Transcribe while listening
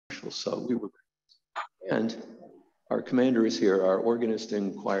So we were, and our commander is here, our organist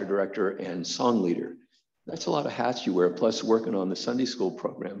and choir director and song leader. That's a lot of hats you wear, plus working on the Sunday school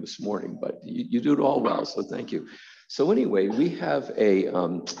program this morning, but you do it all well, so thank you. So anyway, we have a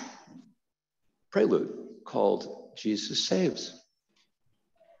prelude called Jesus Saves.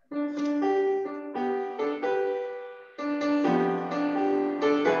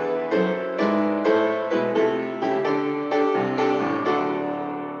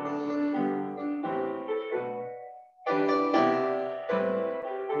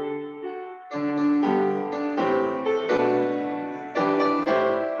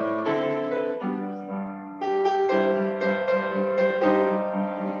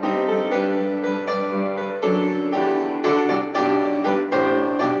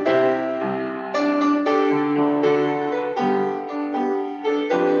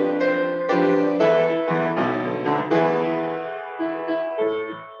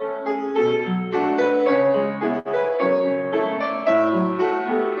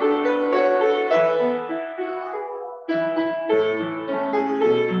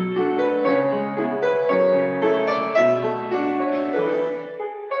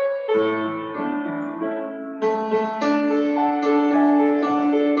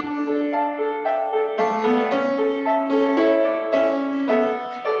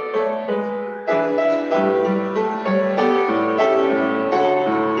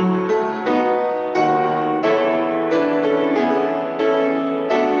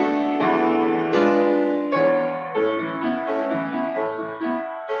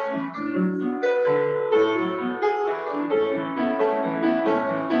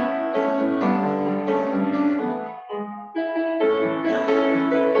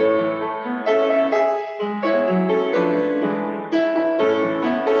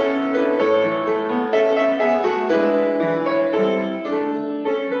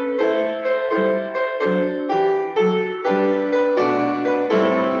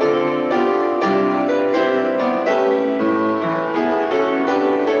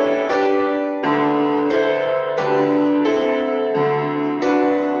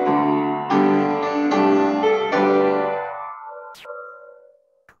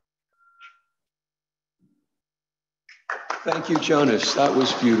 Thank you, Jonas. That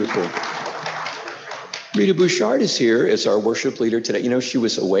was beautiful. Rita Bouchard is here as our worship leader today. You know, she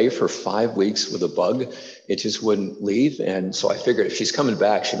was away for 5 weeks with a bug. It just wouldn't leave. And so I figured if she's coming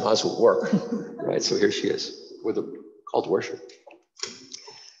back, she might as well work. Right, so here she is with a call to worship.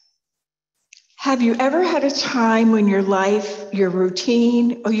 Have you ever had a time when your life, your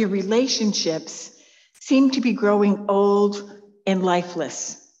routine, or your relationships seem to be growing old and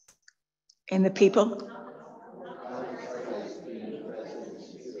lifeless? And the people?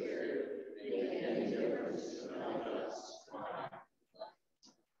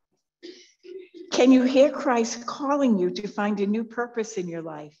 Can you hear Christ calling you to find a new purpose in your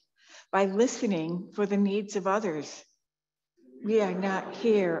life by listening for the needs of others? We are not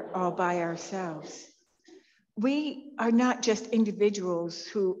here all by ourselves. We are not just individuals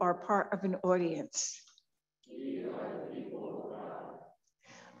who are part of an audience.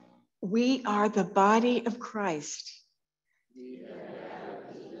 We are the body of Christ.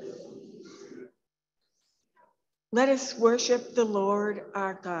 Let us worship the Lord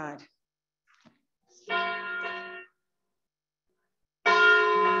our God.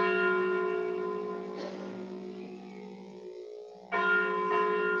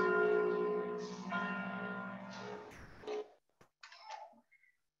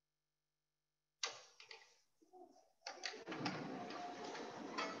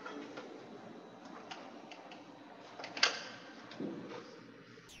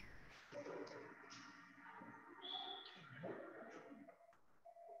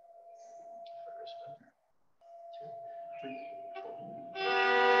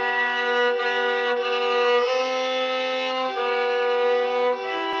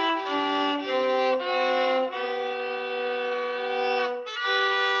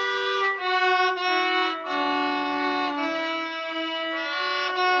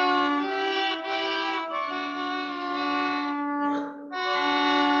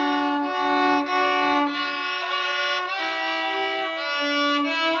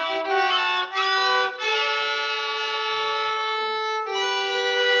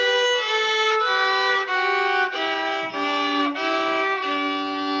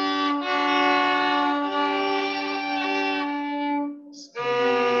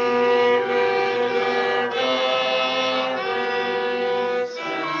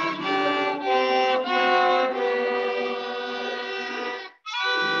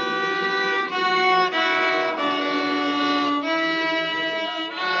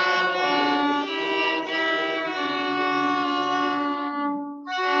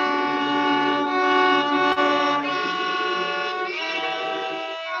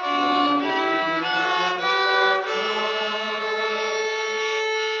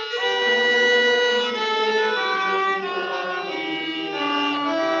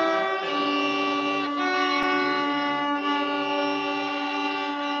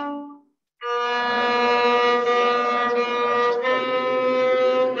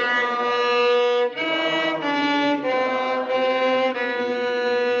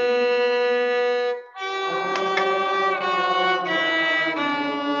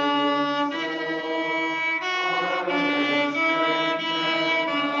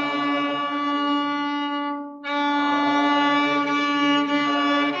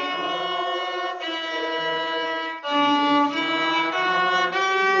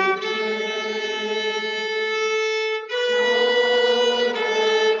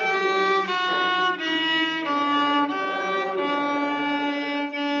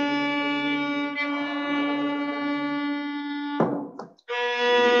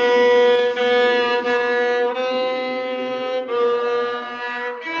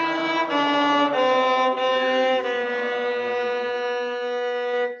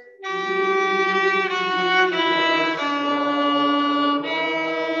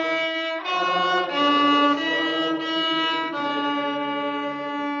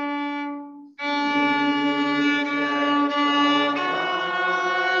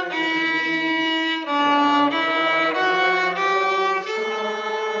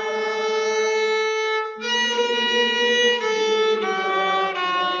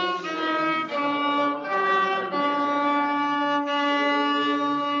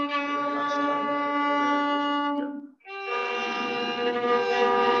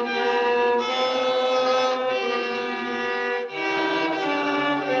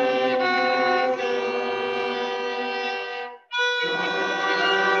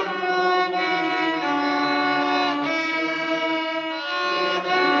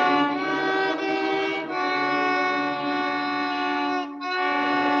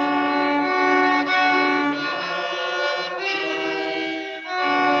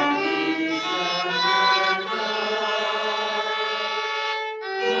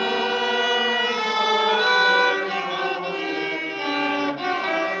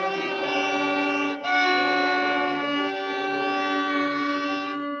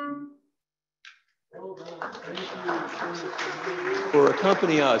 for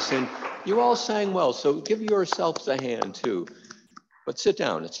accompanying us. And you all sang well, so give yourselves a hand too. But sit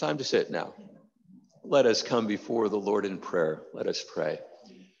down, it's time to sit now. Let us come before the Lord in prayer. Let us pray.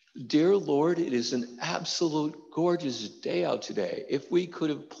 Dear Lord, it is an absolute gorgeous day out today. If we could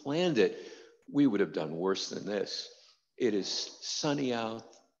have planned it, we would have done worse than this. It is sunny out,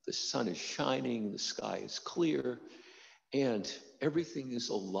 the sun is shining, the sky is clear, and everything is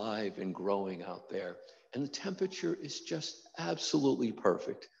alive and growing out there. And the temperature is just absolutely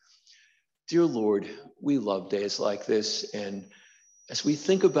perfect. Dear Lord, we love days like this, and as we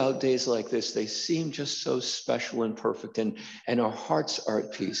think about days like this, they seem just so special and perfect, and our hearts are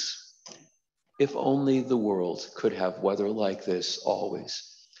at peace. If only the world could have weather like this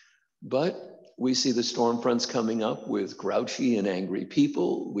always. But we see the storm fronts coming up with grouchy and angry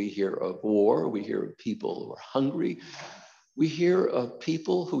people. We hear of war. We hear of people who are hungry. We hear of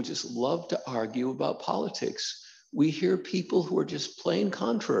people who just love to argue about politics. We hear people who are just plain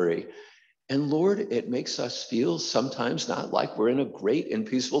contrary. And Lord, it makes us feel sometimes not like we're in a great and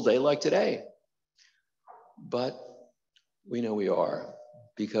peaceful day like today. But we know we are,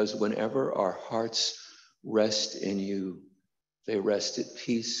 because whenever our hearts rest in you, they rest at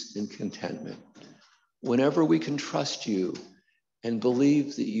peace and contentment. Whenever we can trust you and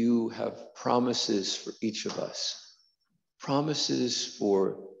believe that you have promises for each of us, promises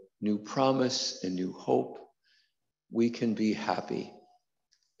for new promise and new hope, we can be happy.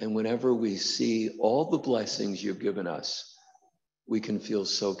 And whenever we see all the blessings you've given us, we can feel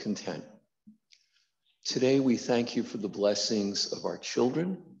so content. Today, we thank you for the blessings of our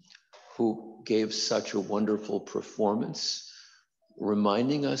children who gave such a wonderful performance,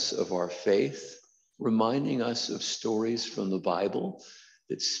 reminding us of our faith, reminding us of stories from the Bible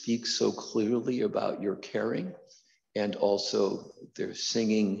that speak so clearly about your caring, and also they're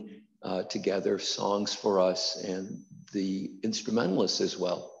singing together songs for us and the instrumentalists as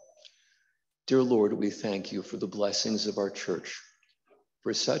well. Dear Lord, we thank you for the blessings of our church,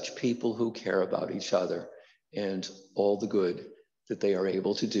 for such people who care about each other and all the good that they are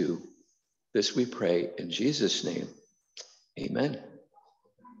able to do. This we pray in Jesus' name. Amen.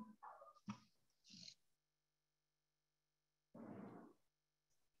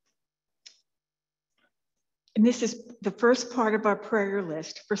 And this is the first part of our prayer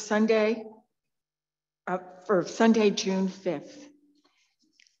list for Sunday, June 5th.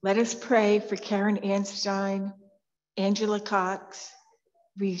 Let us pray for Karen Anstein, Angela Cox,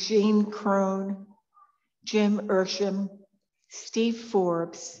 Regine Crone, Jim Ersham, Steve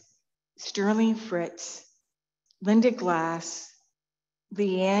Forbes, Sterling Fritz, Linda Glass,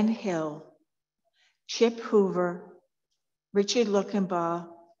 Leanne Hill, Chip Hoover, Richard Luckenbaugh,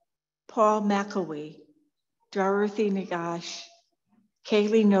 Paul McElwee, Dorothy Nagash,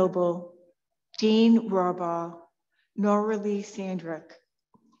 Kaylee Noble, Dean Rohrbaugh, Nora Lee Sandrick,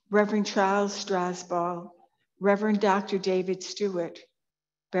 Reverend Charles Strasbaugh, Reverend Dr. David Stewart,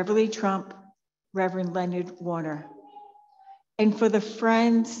 Beverly Trump, Reverend Leonard Warner. And for the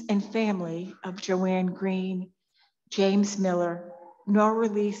friends and family of Joanne Green, James Miller, Nora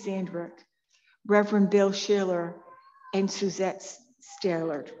Lee Sandrick, Reverend Bill Schiller, and Suzette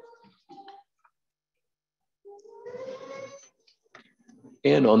Sterlard.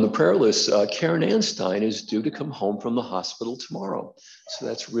 And on the prayer list, Karen Anstein is due to come home from the hospital tomorrow. So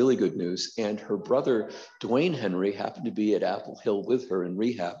that's really good news. And her brother, Dwayne Henry, happened to be at Apple Hill with her in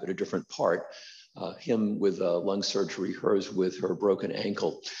rehab at a different part. Him with lung surgery, hers with her broken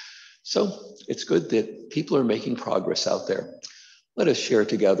ankle. So it's good that people are making progress out there. Let us share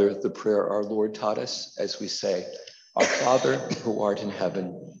together the prayer our Lord taught us as we say, Our Father, who art in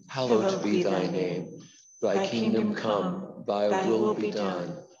heaven, hallowed be thy name. Thy kingdom come, thy will be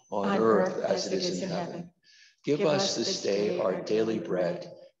done, on earth as it is in heaven. Give us this day our daily bread,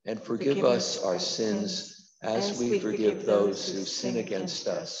 and forgive us our sins as we forgive those who sin against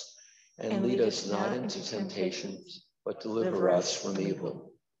us. And lead us not into temptation, but deliver us from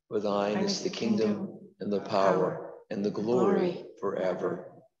evil. For thine is the kingdom, and the power, and the glory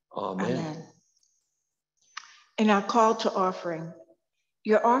forever. Amen. And our call to offering.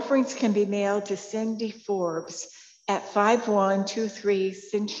 Your offerings can be mailed to Cindy Forbes at 5123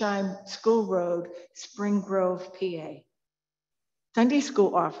 Sunshine School Road, Spring Grove, PA. Sunday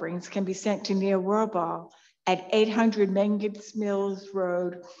school offerings can be sent to Neil Rohrbaugh at 800 Mengids Mills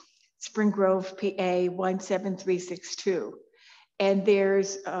Road, Spring Grove, PA 17362. And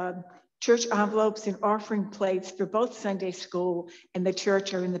there's church envelopes and offering plates for both Sunday school and the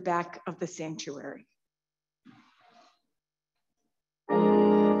church are in the back of the sanctuary.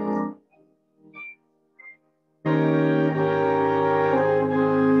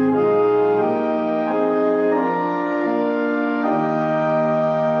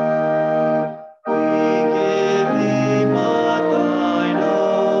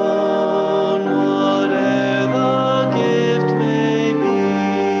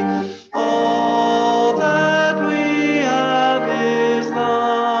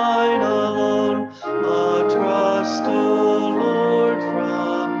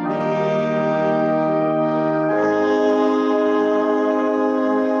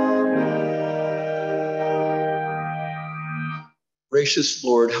 Gracious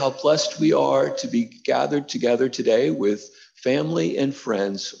Lord, how blessed we are to be gathered together today with family and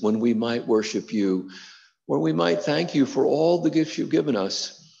friends when we might worship you, where we might thank you for all the gifts you've given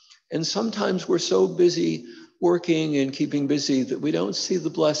us. And sometimes we're so busy working and keeping busy that we don't see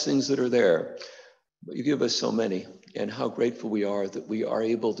the blessings that are there. But you give us so many, and how grateful we are that we are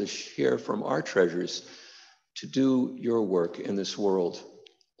able to share from our treasures to do your work in this world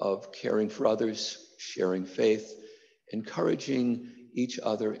of caring for others, sharing faith, encouraging each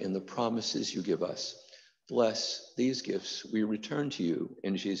other in the promises you give us. Bless these gifts. We return to you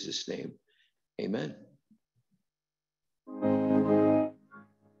in Jesus' name. Amen.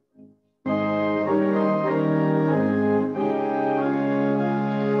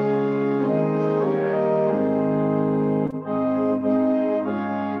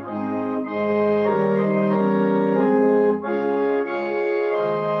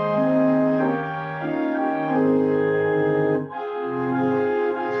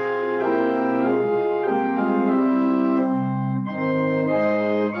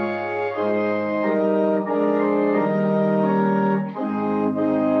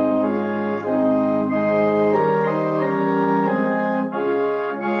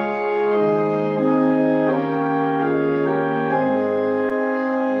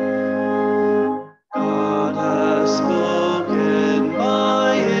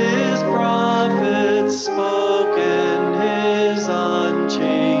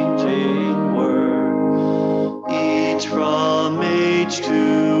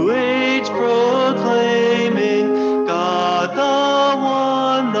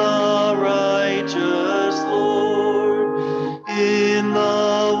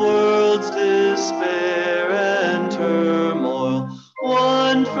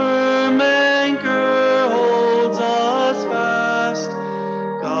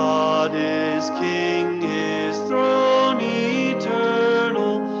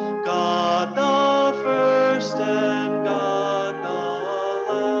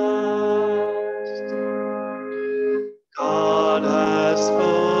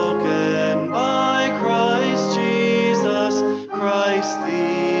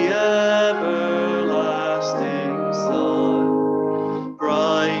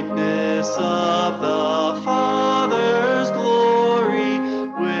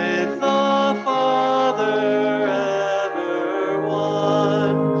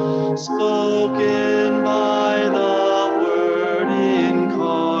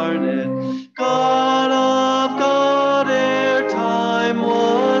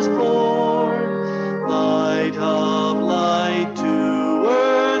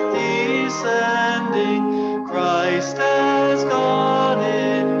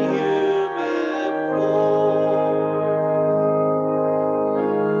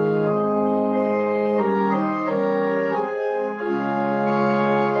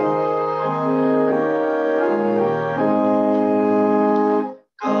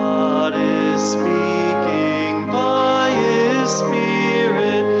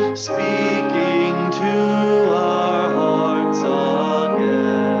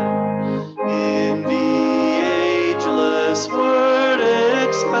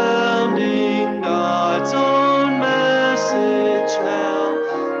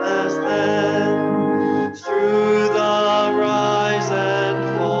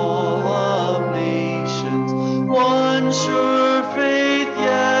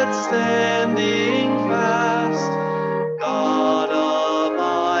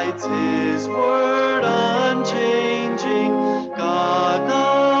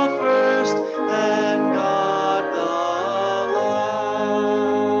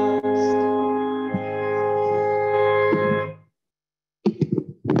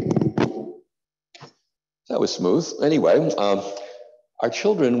 That was smooth. Anyway, our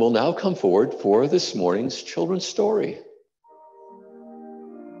children will now come forward for this morning's children's story.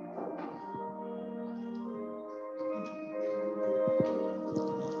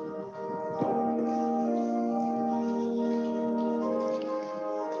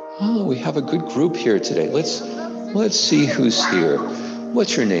 Oh, we have a good group here today. Let's see who's here.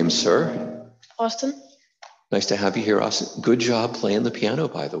 What's your name, sir? Austin. Nice to have you here, Austin. Good job playing the piano,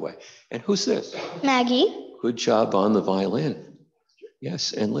 by the way. And who's this? Maggie. Good job on the violin.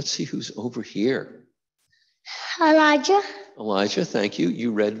 Yes, and let's see who's over here. Elijah. Elijah, thank you.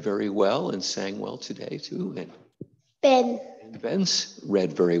 You read very well and sang well today, too. And Ben. Ben's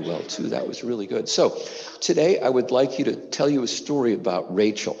read very well, too. That was really good. So today I would like you to tell you a story about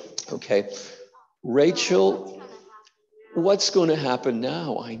Rachel, okay? Rachel, what's going to happen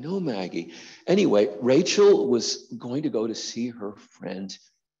now? I know, Maggie. Anyway, Rachel was going to go to see her friend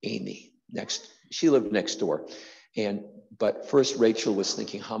Amy. She lived next door. But first, Rachel was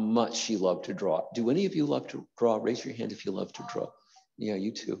thinking how much she loved to draw. Do any of you love to draw? Raise your hand if you love to draw. Yeah,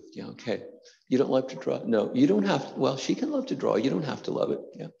 you too. Yeah, okay. You don't love to draw? No, you don't have to. Well, she can love to draw. You don't have to love it.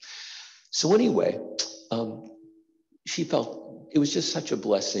 Yeah. So anyway, she felt it was just such a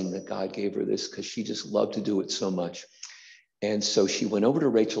blessing that God gave her this because she just loved to do it so much. And so she went over to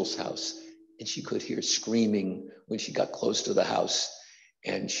Rachel's house and she could hear screaming when she got close to the house.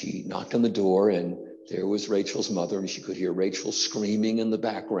 And she knocked on the door and there was Rachel's mother, and she could hear Rachel screaming in the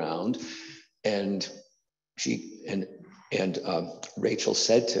background. And Rachel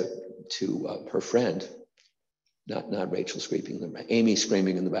said to her friend, not Rachel screaming, Amy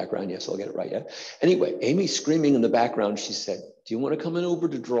screaming in the background. Yes, I'll get it right. Yeah. Anyway, Amy screaming in the background. She said, "Do you want to come in over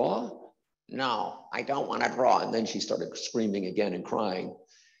to draw?" "No, I don't want to draw." And then she started screaming again and crying.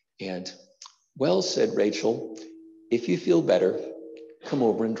 And well, said Rachel, "If you feel better, come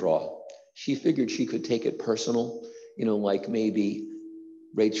over and draw." She figured she could take it personal, like maybe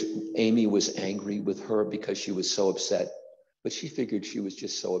Amy was angry with her because she was so upset, but she figured she was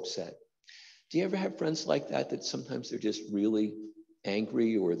just so upset. Do you ever have friends like that sometimes they're just really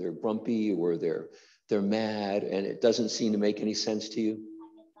angry, or they're grumpy, or they're mad, and it doesn't seem to make any sense to you?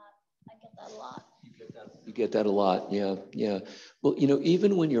 I get that a lot. You get that a lot, yeah. Well,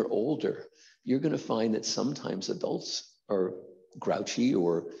 even when you're older, you're going to find that sometimes adults are grouchy,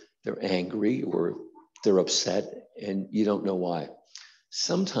 or they're angry, or they're upset, and you don't know why.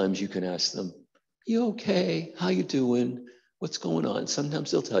 Sometimes you can ask them, "You okay? How you doing? What's going on?"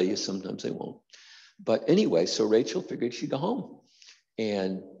 Sometimes they'll tell you, sometimes they won't. But anyway, so Rachel figured she'd go home.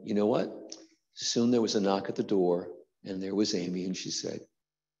 And you know what? Soon there was a knock at the door, and there was Amy, and she said,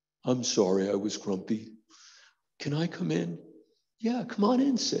 "I'm sorry, I was grumpy. Can I come in?" "Yeah, come on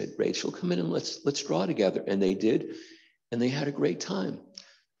in," said Rachel. "Come in and let's draw together." And they did, and they had a great time.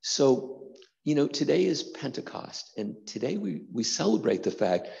 So, today is Pentecost, and today we celebrate the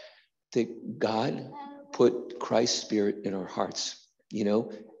fact that God put Christ's Spirit in our hearts,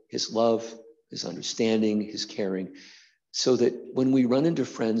 his love, his understanding, his caring, so that when we run into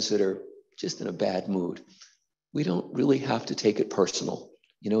friends that are just in a bad mood, we don't really have to take it personal.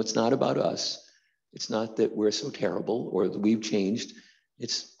 It's not about us. It's not that we're so terrible or that we've changed.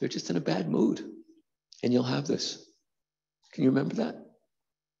 They're just in a bad mood, and you'll have this. Can you remember that?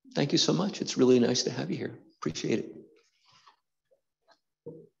 Thank you so much. It's really nice to have you here. Appreciate it.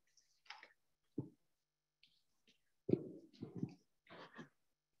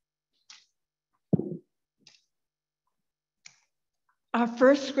 Our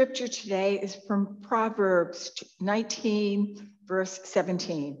first scripture today is from Proverbs 19, verse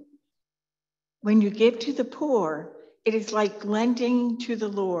 17. "When you give to the poor, it is like lending to the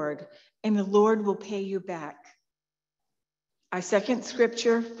Lord, and the Lord will pay you back." Our second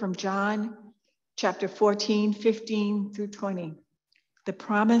scripture from John chapter 14, 15 through 20. The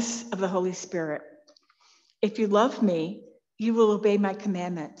promise of the Holy Spirit. "If you love me, you will obey my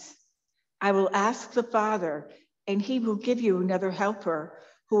commandments. I will ask the Father, and he will give you another helper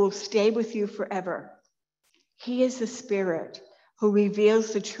who will stay with you forever. He is the Spirit who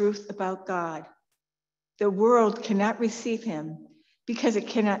reveals the truth about God. The world cannot receive him because it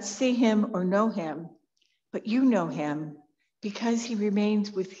cannot see him or know him, but you know him because he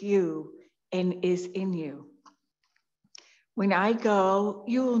remains with you and is in you. When I go,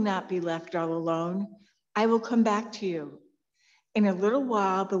 you will not be left all alone. I will come back to you. In a little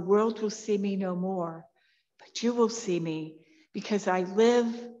while, the world will see me no more, but you will see me. Because I live,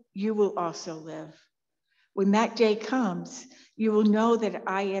 you will also live. When that day comes, you will know that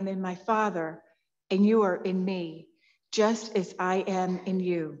I am in my Father, and you are in me, just as I am in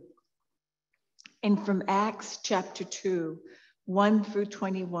you." And from Acts chapter 2, 1 through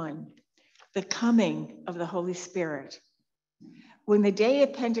 21, the coming of the Holy Spirit. When the day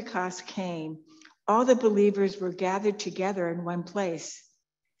of Pentecost came, all the believers were gathered together in one place.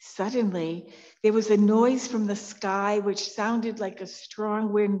 Suddenly, there was a noise from the sky which sounded like a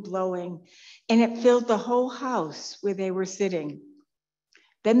strong wind blowing, and it filled the whole house where they were sitting.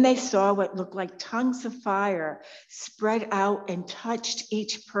 Then they saw what looked like tongues of fire spread out and touched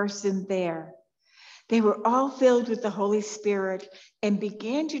each person there. They were all filled with the Holy Spirit and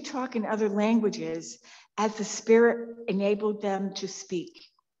began to talk in other languages as the Spirit enabled them to speak.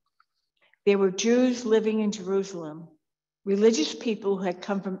 There were Jews living in Jerusalem, religious people who had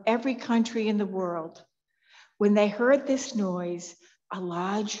come from every country in the world. When they heard this noise, a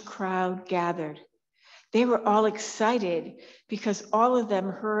large crowd gathered. They were all excited because all of them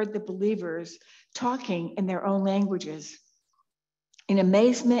heard the believers talking in their own languages. In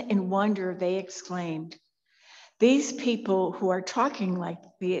amazement and wonder, they exclaimed, "These people who are talking like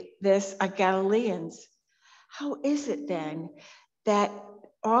this are Galileans. How is it then that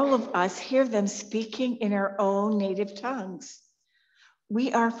all of us hear them speaking in our own native tongues?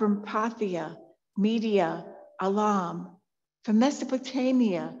 We are from Parthia, Media, Elam, from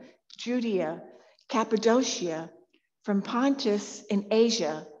Mesopotamia, Judea, Cappadocia, from Pontus in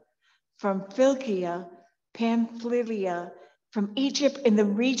Asia, from Phrygia, Pamphylia, from Egypt and the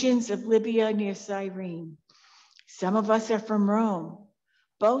regions of Libya near Cyrene. Some of us are from Rome.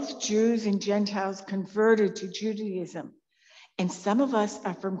 Both Jews and Gentiles converted to Judaism, and some of us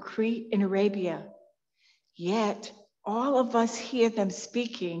are from Crete and Arabia. Yet all of us hear them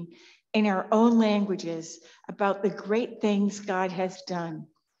speaking in our own languages about the great things God has done.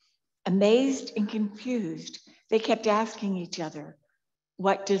 Amazed and confused, they kept asking each other,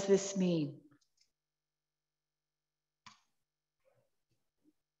 "What does this mean?"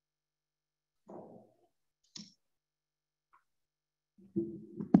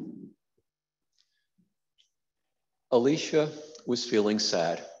 Alicia was feeling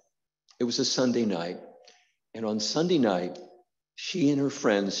sad. It was a Sunday night. And on Sunday night, she and her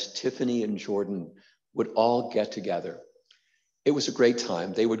friends, Tiffany and Jordan, would all get together. It was a great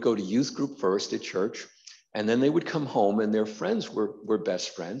time. They would go to youth group first at church, and then they would come home, and their friends were best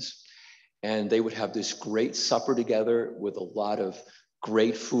friends. And they would have this great supper together with a lot of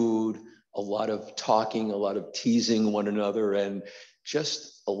great food, a lot of talking, a lot of teasing one another, and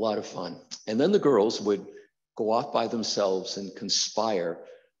just a lot of fun. And then the girls would go off by themselves and conspire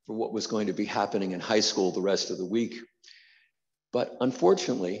for what was going to be happening in high school the rest of the week. But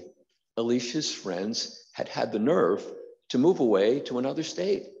unfortunately, Alicia's friends had had the nerve to move away to another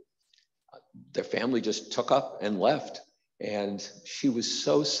state. Their family just took up and left. And she was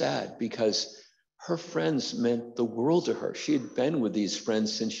so sad because her friends meant the world to her. She had been with these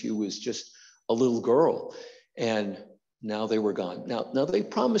friends since she was just a little girl. And now they were gone. Now they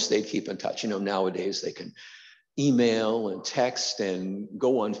promised they'd keep in touch. You know, nowadays they can email and text and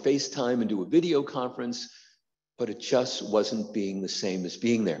go on FaceTime and do a video conference, but it just wasn't being the same as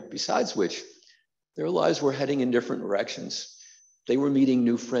being there. Besides which, their lives were heading in different directions. They were meeting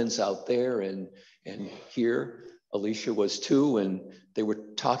new friends out there, and here Alicia was too, and they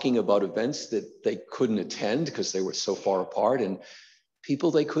were talking about events that they couldn't attend because they were so far apart, and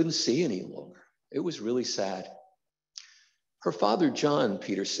people they couldn't see any longer. It was really sad. Her father, John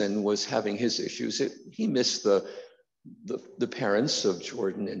Peterson, was having his issues. He missed the parents of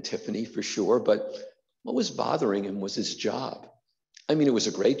Jordan and Tiffany for sure, but what was bothering him was his job. I mean, it was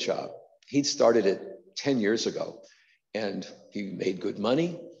a great job. He'd started it 10 years ago, and he made good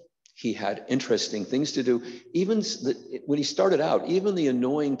money. He had interesting things to do. Even when he started out, even the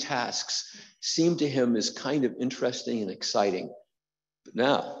annoying tasks seemed to him as kind of interesting and exciting. But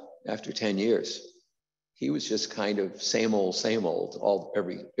now, after 10 years, he was just kind of same old,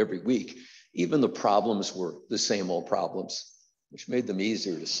 every week. Even the problems were the same old problems, which made them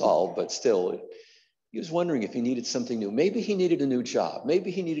easier to solve, but still, he was wondering if he needed something new. Maybe he needed a new job.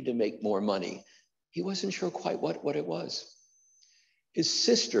 Maybe he needed to make more money. He wasn't sure quite what it was. His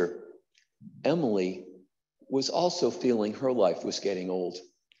sister, Emily, was also feeling her life was getting old.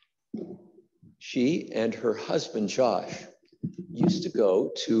 She and her husband, Josh, used to go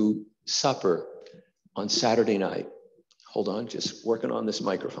to supper on Saturday night. Hold on, just working on this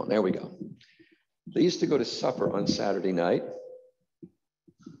microphone. There we go. They used to go to supper on Saturday night.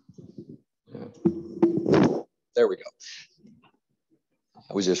 There we go.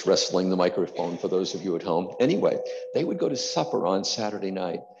 I was just wrestling the microphone for those of you at home. Anyway, they would go to supper on Saturday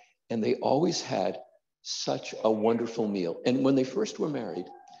night, and they always had such a wonderful meal. And when they first were married,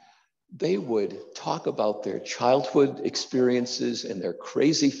 they would talk about their childhood experiences and their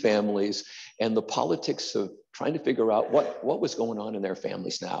crazy families and the politics of trying to figure out what was going on in their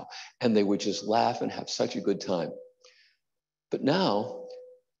families now. And they would just laugh and have such a good time. But now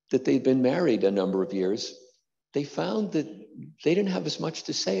that they'd been married a number of years, they found that they didn't have as much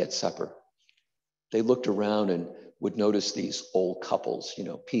to say at supper. They looked around and would notice these old couples, you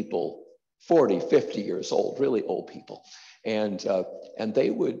know, people 40, 50 years old, really old people. And they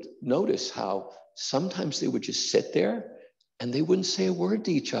would notice how sometimes they would just sit there and they wouldn't say a word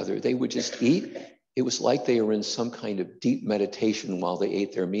to each other. They would just eat. It was like they were in some kind of deep meditation while they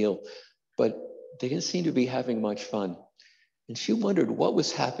ate their meal, but they didn't seem to be having much fun. And she wondered what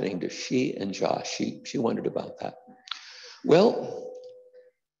was happening to she and Josh. She wondered about that. Well,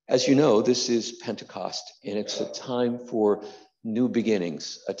 as you know, this is Pentecost, and it's a time for new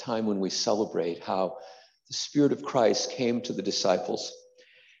beginnings, a time when we celebrate how the Spirit of Christ came to the disciples.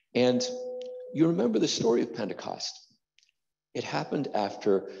 And you remember the story of Pentecost. It happened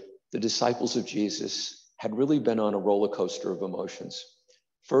after the disciples of Jesus had really been on a roller coaster of emotions.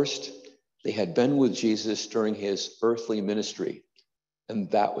 First, They had been with Jesus during his earthly ministry, and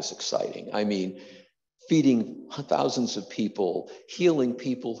that was exciting. I mean, feeding thousands of people, healing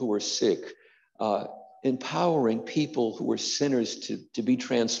people who were sick, empowering people who were sinners to be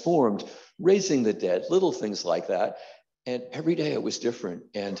transformed, raising the dead, little things like that. And every day it was different.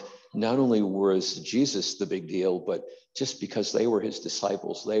 And not only was Jesus the big deal, but just because they were his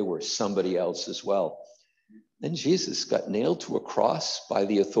disciples, they were somebody else as well. Then Jesus got nailed to a cross by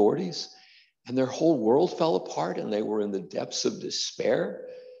the authorities, and their whole world fell apart, and they were in the depths of despair.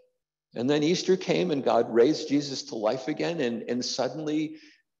 And then Easter came, and God raised Jesus to life again, and suddenly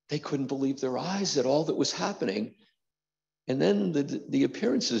they couldn't believe their eyes at all that was happening. And then the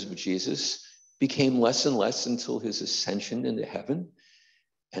appearances of Jesus became less and less until his ascension into heaven.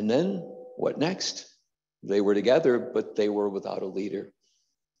 And then what next? They were together, but they were without a leader.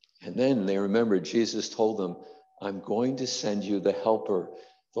 And then they remembered Jesus told them, I'm going to send you the helper,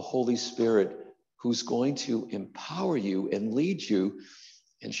 the Holy Spirit, who's going to empower you and lead you.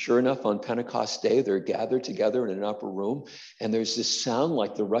 And sure enough, on Pentecost Day, they're gathered together in an upper room, and there's this sound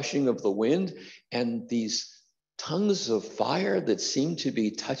like the rushing of the wind, and these tongues of fire that seem to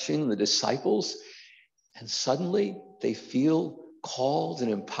be touching the disciples. And suddenly they feel called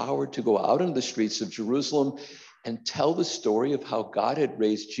and empowered to go out into the streets of Jerusalem and tell the story of how God had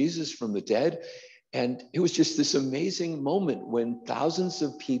raised Jesus from the dead. And it was just this amazing moment when thousands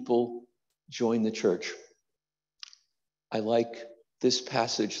of people joined the church. I like this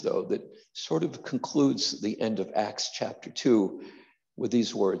passage, though, that sort of concludes the end of Acts chapter 2 with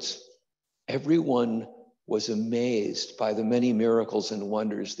these words. Everyone was amazed by the many miracles and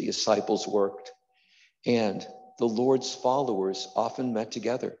wonders the disciples worked. And the Lord's followers often met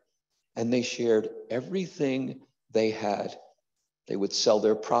together, and they shared everything they had. They would sell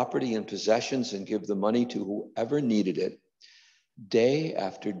their property and possessions and give the money to whoever needed it. Day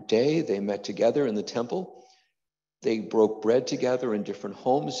after day, they met together in the temple. They broke bread together in different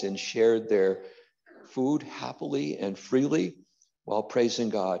homes and shared their food happily and freely while praising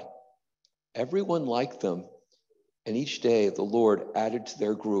God. Everyone liked them, and each day the Lord added to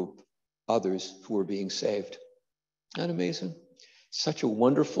their group others who were being saved. Isn't that amazing? Such a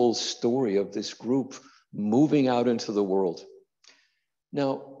wonderful story of this group moving out into the world.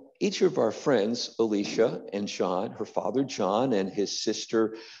 Now, each of our friends, Alicia and John, her father John and his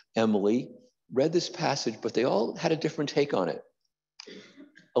sister Emily, read this passage, but they all had a different take on it.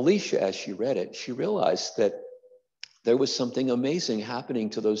 Alicia, as she read it, she realized that there was something amazing happening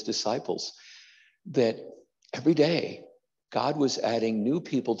to those disciples, that every day God was adding new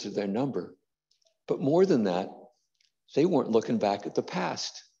people to their number. But more than that, they weren't looking back at the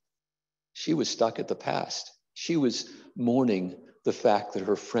past. She was stuck at the past. She was mourning the fact that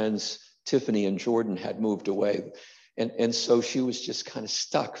her friends, Tiffany and Jordan, had moved away. And so she was just kind of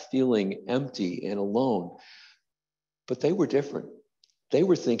stuck, feeling empty and alone. But they were different. They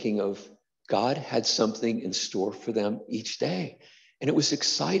were thinking of God had something in store for them each day. And it was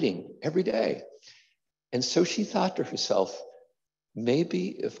exciting every day. And so she thought to herself, maybe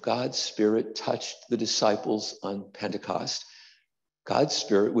if God's Spirit touched the disciples on Pentecost, God's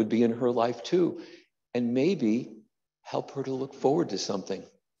Spirit would be in her life too, and maybe help her to look forward to something.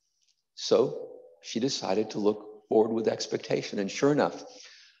 So she decided to look forward with expectation. And sure enough,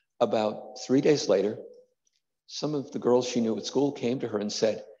 about 3 days later, some of the girls she knew at school came to her and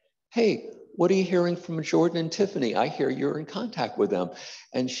said, hey, what are you hearing from Jordan and Tiffany? I hear you're in contact with them.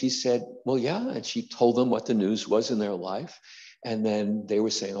 And she said, well, yeah. And she told them what the news was in their life. And then they were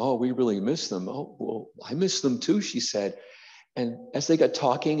saying, oh, we really miss them. Oh, well, I miss them too, she said. And as they got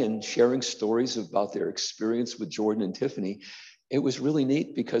talking and sharing stories about their experience with Jordan and Tiffany, it was really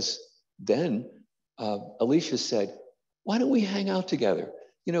neat because then Alicia said, why don't we hang out together?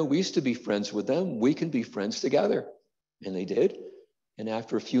 You know, we used to be friends with them. We can be friends together. And they did. And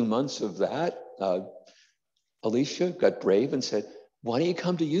after a few months of that, Alicia got brave and said, why don't you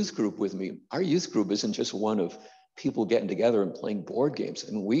come to youth group with me? Our youth group isn't just one of people getting together and playing board games.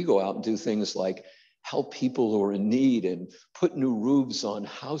 And we go out and do things like help people who are in need and put new roofs on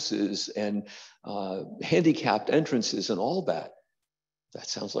houses and handicapped entrances and all that. That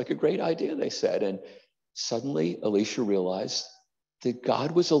sounds like a great idea, they said. And suddenly Alicia realized that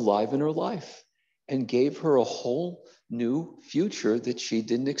God was alive in her life and gave her a whole new future that she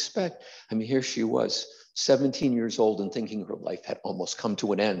didn't expect. I mean, here she was, 17 years old and thinking her life had almost come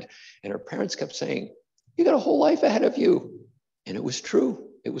to an end. And her parents kept saying, you got a whole life ahead of you. And it was true.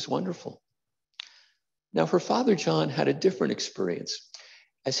 It was wonderful. Now, her father, John, had a different experience.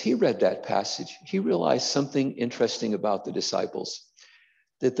 As he read that passage, he realized something interesting about the disciples,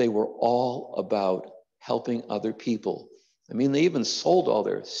 that they were all about helping other people. I mean, they even sold all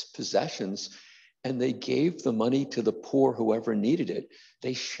their possessions and they gave the money to the poor, whoever needed it.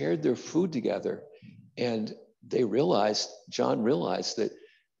 They shared their food together. And John realized that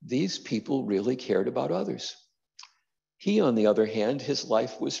these people really cared about others. He, on the other hand, his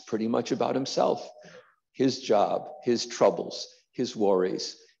life was pretty much about himself, his job, his troubles, his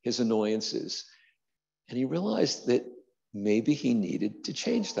worries, his annoyances. And he realized that maybe he needed to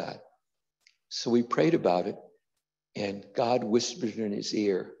change that. So he prayed about it, and God whispered in his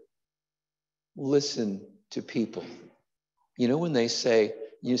ear, listen to people. You know, when you say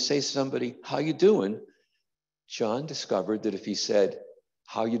to somebody, how you doing? John discovered that if he said,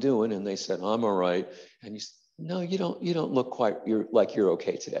 how you doing? And they said, I'm all right. And you said, no, you don't look quite like you're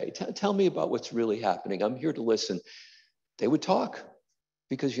okay today. Tell me about what's really happening. I'm here to listen. They would talk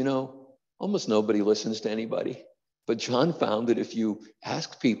because, you know, almost nobody listens to anybody. But John found that if you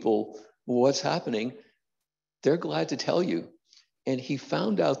ask people what's happening, they're glad to tell you. And he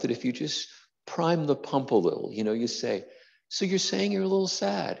found out that if you just prime the pump a little, you know, you say, so you're saying you're a little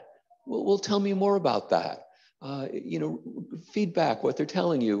sad. Well, tell me more about that. You know, feedback what they're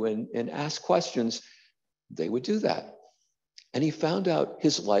telling you and ask questions. They would do that. And he found out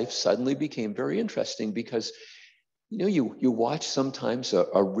his life suddenly became very interesting because, you know, you watch sometimes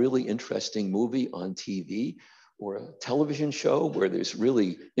a really interesting movie on TV or a television show where there's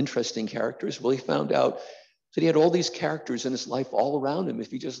really interesting characters. Well, he found out that he had all these characters in his life all around him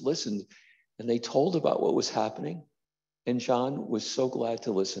if he just listened, and they told about what was happening. And John was so glad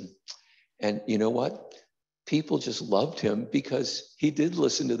to listen. And you know what? People just loved him because he did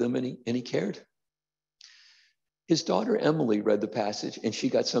listen to them and he cared. His daughter Emily read the passage and she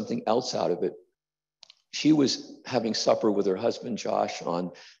got something else out of it. She was having supper with her husband Josh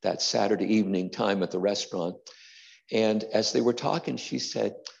on that Saturday evening time at the restaurant. And as they were talking, she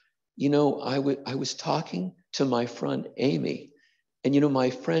said, you know, I was talking to my friend Amy. And you know, my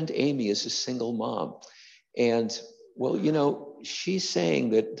friend Amy is a single mom. And well, you know, she's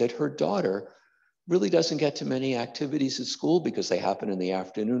saying that her daughter really doesn't get to many activities at school because they happen in the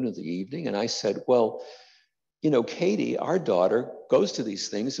afternoon or the evening. And I said, well, you know, Katie, our daughter, goes to these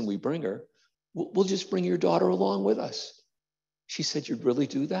things and we bring her. We'll just bring your daughter along with us. She said, you'd really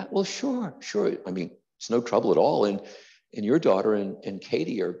do that? Well, sure. I mean, it's no trouble at all. And your daughter and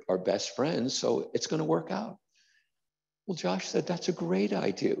Katie are best friends, so it's going to work out. Well, Josh said, that's a great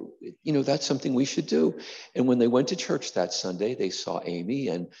idea. You know, that's something we should do. And when they went to church that Sunday, they saw Amy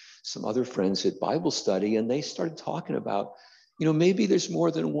and some other friends at Bible study, and they started talking about, you know, maybe there's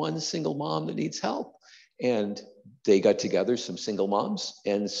more than one single mom that needs help. And they got together, some single moms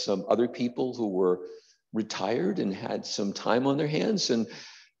and some other people who were retired and had some time on their hands. And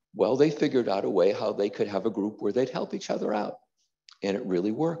well, they figured out a way how they could have a group where they'd help each other out. And it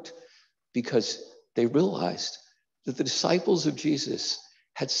really worked because they realized that the disciples of Jesus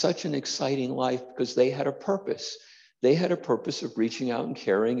had such an exciting life because they had a purpose. They had a purpose of reaching out and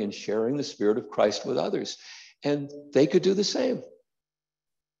caring and sharing the Spirit of Christ with others. And they could do the same.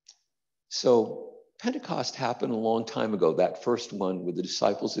 So Pentecost happened a long time ago, that first one with the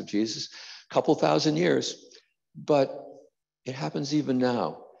disciples of Jesus, a couple thousand years, but it happens even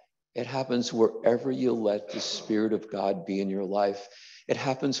now. It happens wherever you let the Spirit of God be in your life. It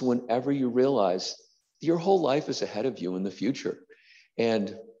happens whenever you realize your whole life is ahead of you in the future.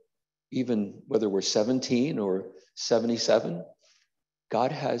 And even whether we're 17 or 77,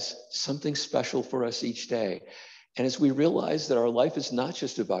 God has something special for us each day. And as we realize that our life is not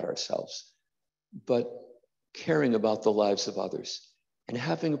just about ourselves, but caring about the lives of others and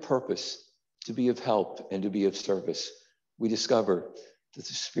having a purpose to be of help and to be of service, we discover that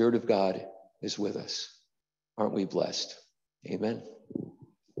the Spirit of God is with us. Aren't we blessed? Amen.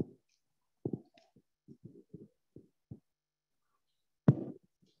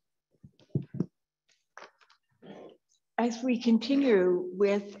 As we continue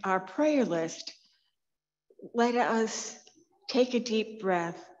with our prayer list, let us take a deep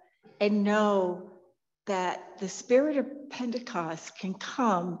breath and know that the Spirit of Pentecost can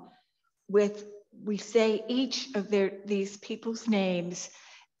come with, we say each of these people's names,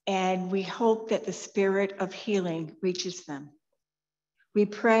 and we hope that the Spirit of healing reaches them. We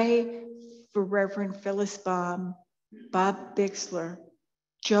pray for Reverend Phyllis Baum, Bob Bixler,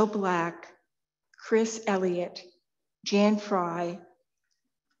 Joe Black, Chris Elliott, Jan Fry,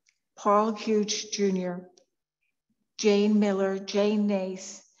 Paul Hughes Jr., Jane Miller, Jane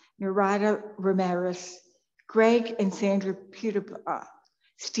Nace, Narada Ramirez, Greg and Sandra Putaba,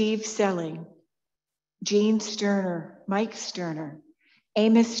 Steve Selling, Gene Sterner, Mike Sterner,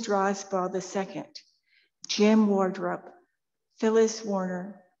 Amos Strasbaugh II, Jim Wardrop, Phyllis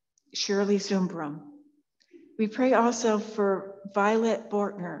Warner, Shirley Zumbrum. We pray also for Violet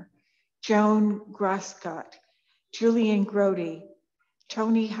Bortner, Joan Groscott, Julian Grody,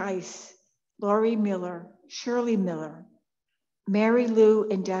 Tony Heiss, Laurie Miller, Shirley Miller, Mary Lou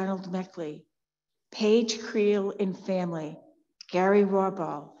and Donald Meckley, Paige Creel and family, Gary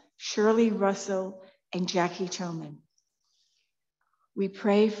Rawball, Shirley Russell, and Jackie Choman. We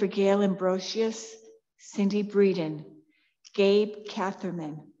pray for Gail Ambrosius, Cindy Breeden, Gabe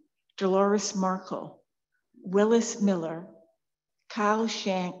Catherman, Dolores Markle, Willis Miller, Kyle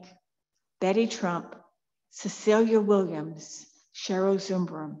Shank, Betty Trump, Cecilia Williams, Cheryl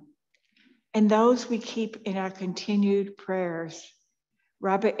Zumbrum, and those we keep in our continued prayers: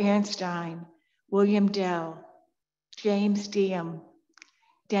 Robert Arnstein, William Dell, James Diem,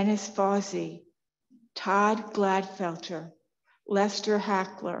 Dennis Fawzi, Todd Gladfelter, Lester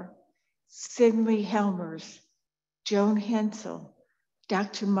Hackler, Sidney Helmers, Joan Hensel,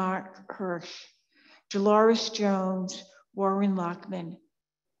 Dr. Mark Hirsch, Dolores Jones, Warren Lockman,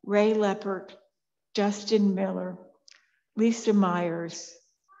 Ray Leppert, Justin Miller, Lisa Myers,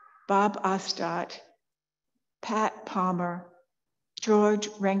 Bob Ostott, Pat Palmer, George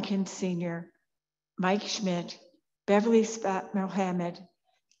Rankin Sr., Mike Schmidt, Beverly Spat Mohammed,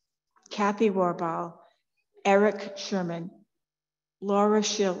 Kathy Warball, Eric Sherman, Laura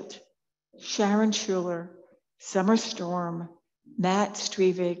Schilt, Sharon Schuler, Summer Storm, Matt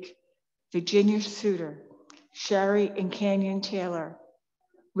Strevig, Virginia Suter, Sherry and Canyon Taylor,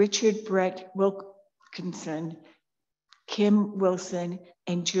 Richard Brett Wilkinson, Kim Wilson,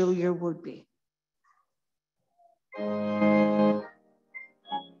 and Julia Woodby.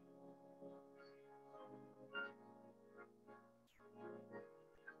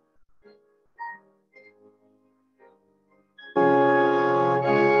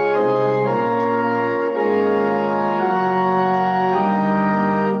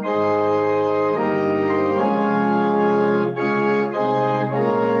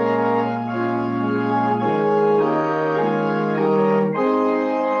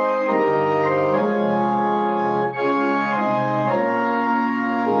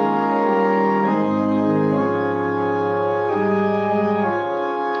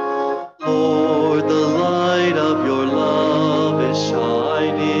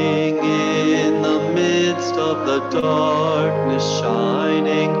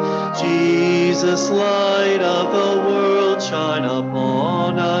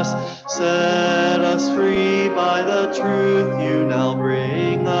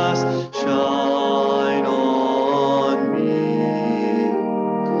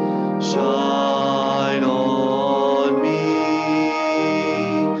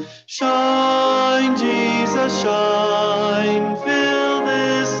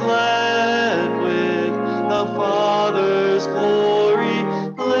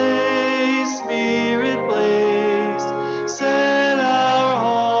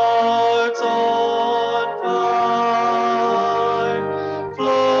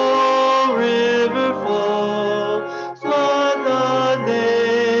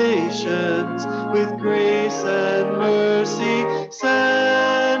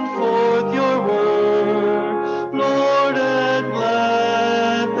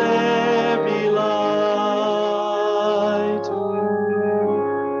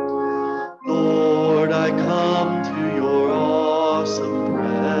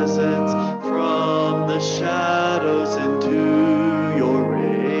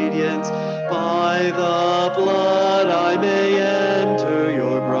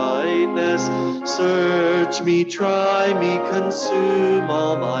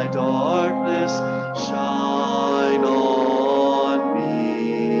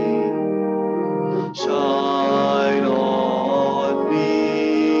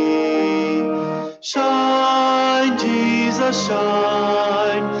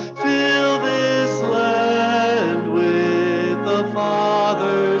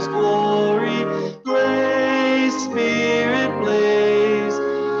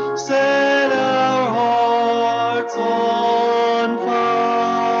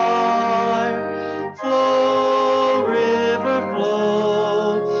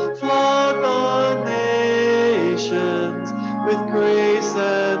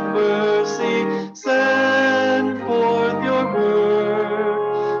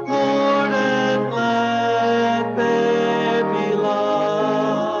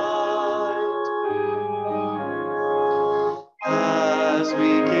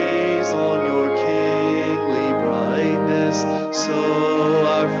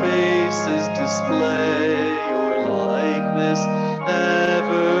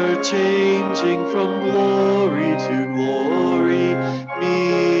 From glory,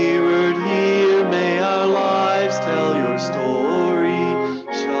 mirrored here, may our lives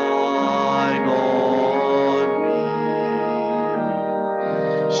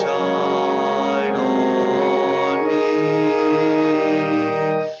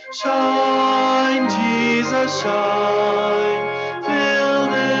Shine, Jesus, shine. Fill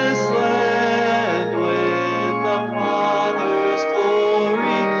this land with the Father's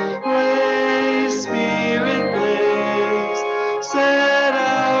glory. Grace, Spirit, blaze. Set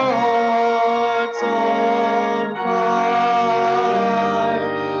our hearts on fire.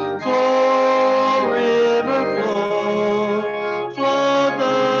 Full river flow, flood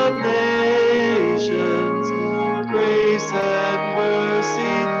the nations. Grace and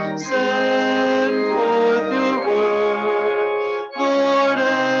mercy, send forth your word, Lord,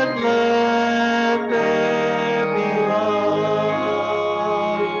 and let there be light.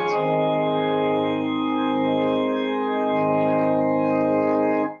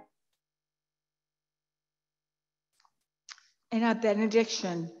 And our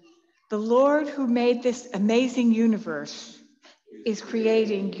benediction. The Lord who made this amazing universe is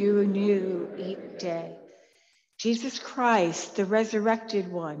creating you anew each day. Jesus Christ, the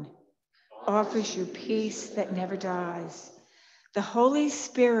resurrected one, offers you peace that never dies. The Holy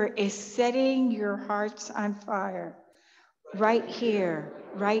Spirit is setting your hearts on fire right here,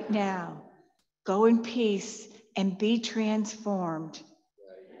 right now. Go in peace and be transformed.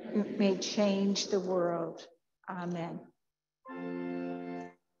 It may change the world. Amen.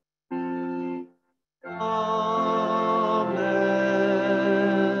 Amen, amen,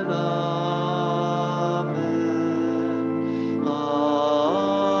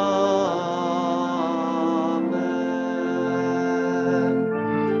 amen.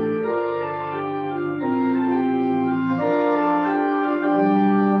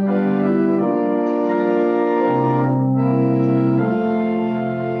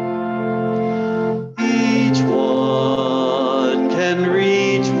 Each one can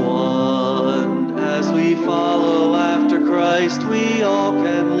reach one. As we follow after Christ, we all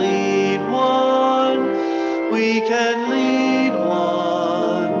can lead one. We can lead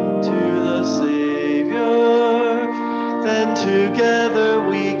one to the Savior. Then together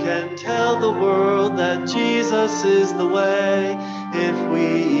we can tell the world that Jesus is the way. If we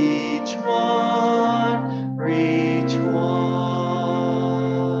each one reach one.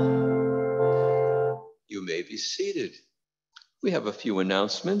 You may be seated. We have a few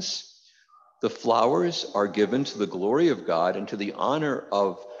announcements. The flowers are given to the glory of God and to the honor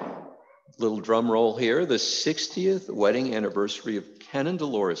of, little drum roll here, the 60th wedding anniversary of Ken and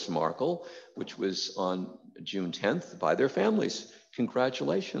Dolores Markle, which was on June 10th, by their families.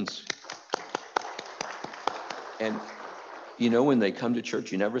 Congratulations. And you know, when they come to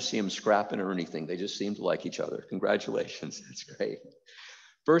church, you never see them scrapping or anything. They just seem to like each other. Congratulations. That's great.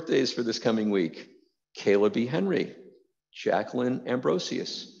 Birthdays for this coming week: Kayla B. Henry, Jacqueline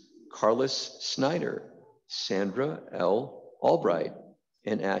Ambrosius, Carlos Snyder, Sandra L. Albright,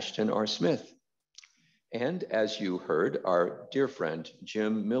 and Ashton R. Smith. And as you heard, our dear friend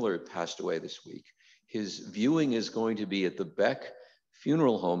Jim Miller passed away this week. His viewing is going to be at the Beck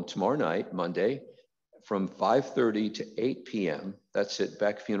Funeral Home tomorrow night, Monday, from 5:30 to 8 p.m. That's at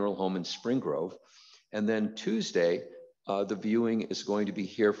Beck Funeral Home in Spring Grove. And then Tuesday, the viewing is going to be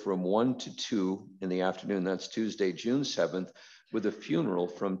here from 1 to 2 in the afternoon. That's Tuesday, June 7th, with a funeral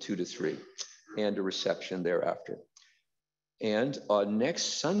from 2 to 3 and a reception thereafter. And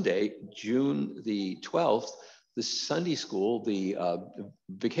next Sunday, June the 12th, the Sunday school, the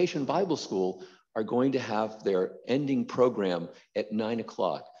Vacation Bible School, are going to have their ending program at 9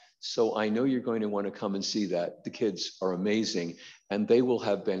 o'clock. So I know you're going to want to come and see that. The kids are amazing, and they will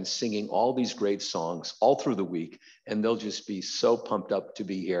have been singing all these great songs all through the week, and they'll just be so pumped up to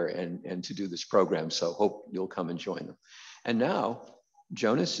be here and to do this program. So hope you'll come and join them. And now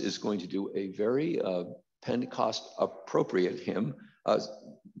Jonas is going to do a very Pentecost appropriate hymn,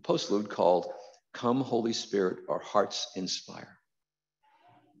 postlude called "Come Holy Spirit, Our Hearts Inspire."